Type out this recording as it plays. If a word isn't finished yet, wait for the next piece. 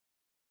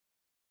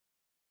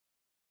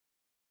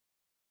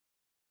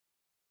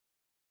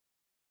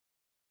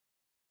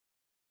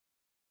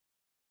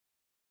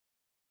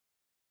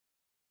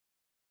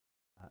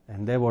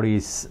Endeavor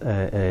is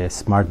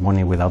smart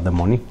money without the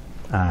money,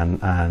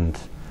 and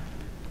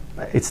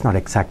it's not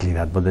exactly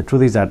that, but the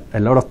truth is that a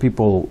lot of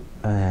people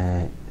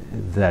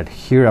that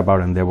hear about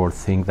Endeavor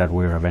think that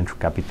we're a venture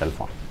capital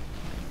fund.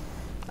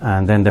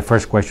 And then the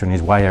first question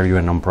is, why are you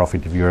a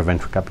non-profit if you're a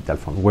venture capital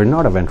fund? We're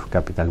not a venture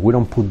capital. We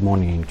don't put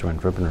money into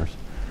entrepreneurs.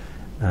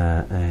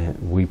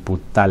 We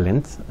put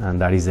talent,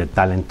 and that is the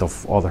talent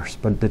of others.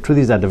 But the truth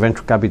is that the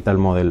venture capital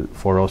model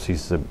for us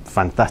is a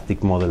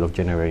fantastic model of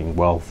generating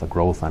wealth,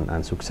 growth,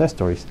 and success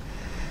stories.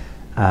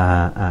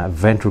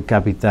 Venture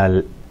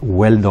capital,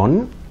 well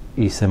done,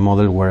 is a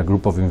model where a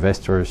group of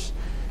investors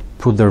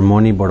put their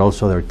money, but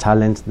also their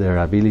talent, their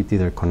ability,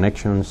 their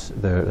connections,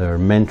 their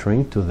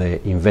mentoring to the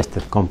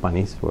invested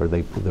companies where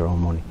they put their own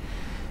money.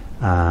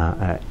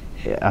 At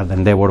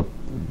Endeavor,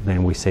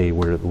 then we say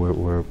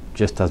we're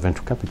just as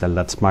venture capital.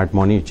 That's smart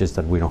money, it's just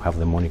that we don't have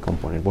the money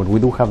component. But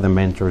we do have the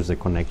mentors, the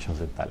connections,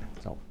 the talent.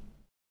 So.